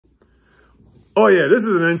Oh, yeah, this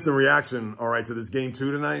is an instant reaction, all right, to this game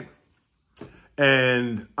 2 tonight.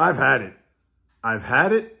 And I've had it. I've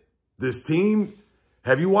had it. This team,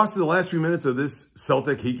 have you watched the last few minutes of this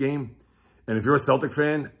Celtic Heat game? And if you're a Celtic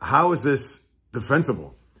fan, how is this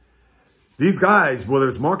defensible? These guys, whether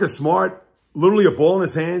it's Marcus Smart, literally a ball in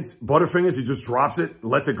his hands, Butterfingers, he just drops it,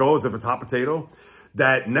 lets it go as if it's hot potato.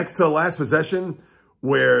 That next to the last possession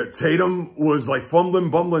where Tatum was like fumbling,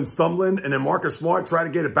 bumbling, stumbling, and then Marcus Smart tried to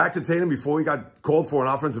get it back to Tatum before he got called for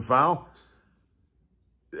an offensive foul.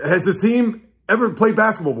 Has this team ever played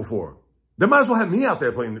basketball before? They might as well have me out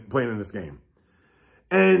there playing in this game.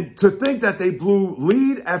 And to think that they blew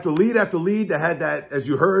lead after lead after lead, that had that, as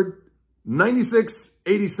you heard,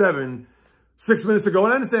 96-87, 6 minutes ago.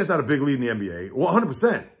 And I understand it's not a big lead in the NBA,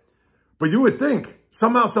 100%. But you would think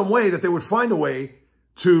somehow, some way that they would find a way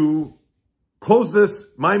to close this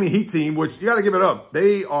Miami Heat team, which you got to give it up.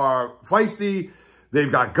 They are feisty.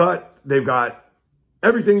 They've got gut. They've got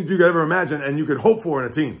everything you could ever imagine and you could hope for in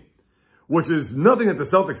a team, which is nothing that the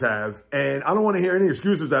Celtics have. And I don't want to hear any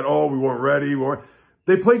excuses that, oh, we weren't ready.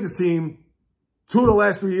 They played this team 2 of the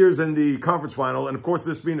last 3 years in the conference final. And, of course,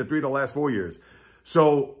 this being the 3 of the last 4 years.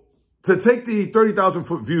 So to take the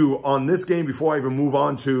 30,000-foot view on this game before I even move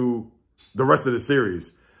on to the rest of the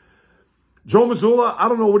series, Joe Mazzulla, I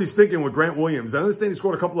don't know what he's thinking with Grant Williams. I understand he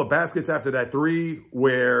scored a couple of baskets after that 3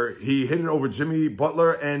 where he hit it over Jimmy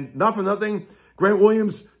Butler. And not for nothing, Grant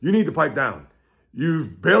Williams, you need to pipe down.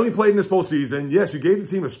 You've barely played in this postseason. Yes, you gave the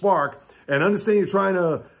team a spark. And I understand you're trying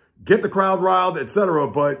to get the crowd riled, etc.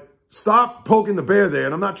 But stop poking the bear there.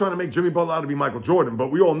 And I'm not trying to make Jimmy Butler out to be Michael Jordan.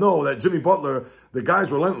 But we all know that Jimmy Butler, the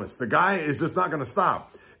guy's relentless. The guy is just not going to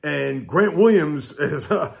stop. And Grant Williams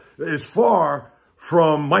is far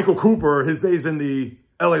from Michael Cooper, his days in the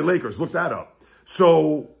LA Lakers. Look that up.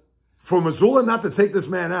 So for Mazzulla not to take this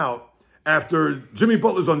man out after Jimmy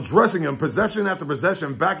Butler's undressing him, possession after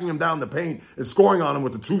possession, backing him down the paint and scoring on him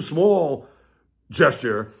with the too small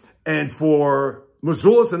gesture, and for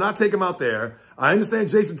Mazzulla to not take him out there. I understand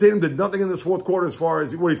Jason Tatum did nothing in this fourth quarter as far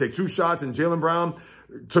as, what did he take, 2 shots, and Jaylen Brown.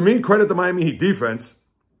 To me, credit the Miami Heat defense,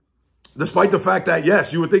 despite the fact that,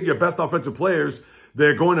 yes, you would think your best offensive players,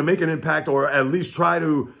 they're going to make an impact or at least try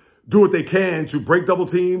to do what they can to break double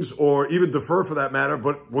teams or even defer for that matter.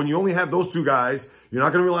 But when you only have those 2 guys, you're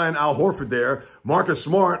not going to rely on Al Horford there. Marcus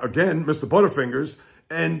Smart, again, Mr. Butterfingers.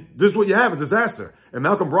 And this is what you have, a disaster. And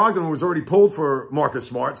Malcolm Brogdon was already pulled for Marcus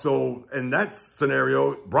Smart. So in that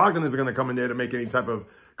scenario, Brogdon isn't going to come in there to make any type of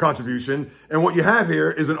contribution. And what you have here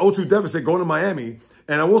is an 0-2 deficit going to Miami.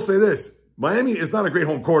 And I will say this, Miami is not a great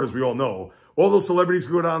home court, as we all know. All those celebrities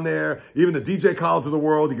go down there, even the DJ Khaled's of the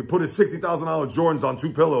world. He can put his $60,000 Jordans on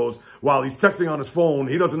 2 pillows while he's texting on his phone.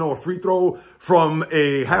 He doesn't know a free throw from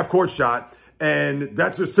a half-court shot. And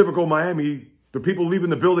that's just typical Miami, the people leaving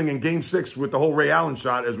the building in Game 6 with the whole Ray Allen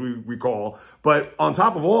shot, as we recall. But on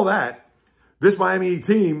top of all that, this Miami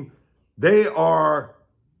team, they are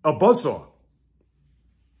a buzzsaw.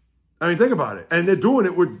 I mean, think about it. And they're doing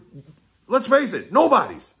it with, let's face it,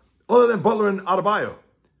 nobody's other than Butler and Adebayo.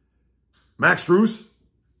 Max Strus,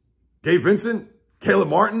 Gabe Vincent, Caleb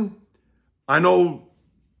Martin. I know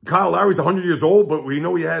Kyle Lowry's 100 years old, but we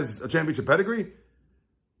know he has a championship pedigree.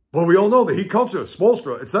 But we all know the Heat culture,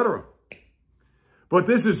 Spoelstra, etc. But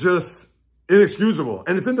this is just inexcusable,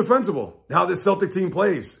 and it's indefensible how this Celtic team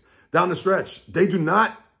plays down the stretch. They do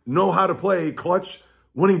not know how to play clutch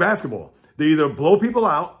winning basketball. They either blow people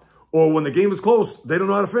out, or when the game is close, they don't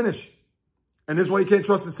know how to finish. And this is why you can't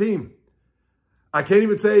trust this team. I can't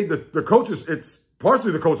even say the coaches, it's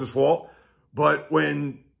partially the coach's fault, but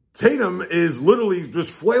when Tatum is literally just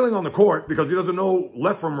flailing on the court because he doesn't know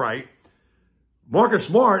left from right, Marcus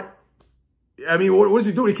Smart, I mean, what is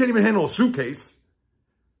he doing? He can't even handle a suitcase.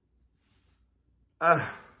 And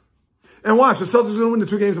watch, the Celtics are going to win the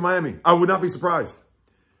 2 games in Miami. I would not be surprised.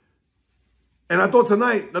 And I thought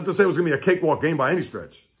tonight, not to say it was going to be a cakewalk game by any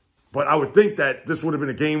stretch, but I would think that this would have been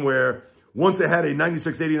a game where once they had a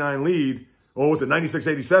 96-89 lead, or was it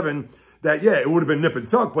 96-87, that, yeah, it would have been nip and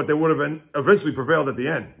tuck, but they would have eventually prevailed at the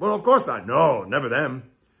end. Well, of course not. No, never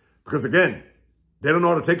them. Because, again, they don't know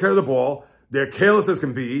how to take care of the ball. They're careless as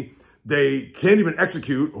can be. They can't even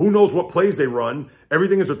execute. Who knows what plays they run.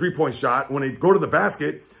 Everything is a 3-point shot. When they go to the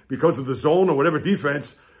basket, because of the zone or whatever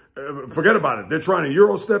defense, forget about it. They're trying to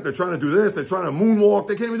Euro step. They're trying to do this. They're trying to moonwalk.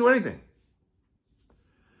 They can't even do anything.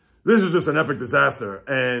 This is just an epic disaster.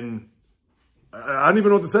 And I don't even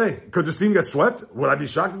know what to say. Could this team get swept? Would I be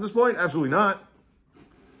shocked at this point? Absolutely not.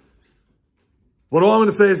 But all I'm going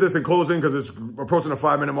to say is this in closing, because it's approaching a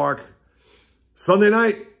 5-minute mark. Sunday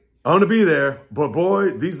night, I'm going to be there. But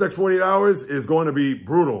boy, these next 48 hours is going to be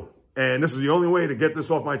brutal. And this is the only way to get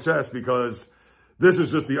this off my chest, because This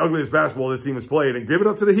is just the ugliest basketball this team has played. And give it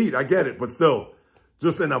up to the Heat. I get it, but still,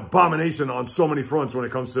 just an abomination on so many fronts when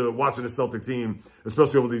it comes to watching the Celtic team,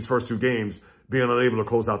 especially over these first 2 games, being unable to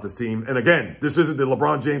close out this team. And again, this isn't the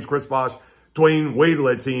LeBron James, Chris Bosh, Dwayne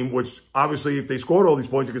Wade-led team, which obviously if they scored all these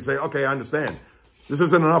points, you could say, okay, I understand. This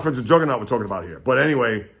isn't an offensive juggernaut we're talking about here. But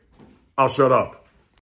anyway, I'll shut up.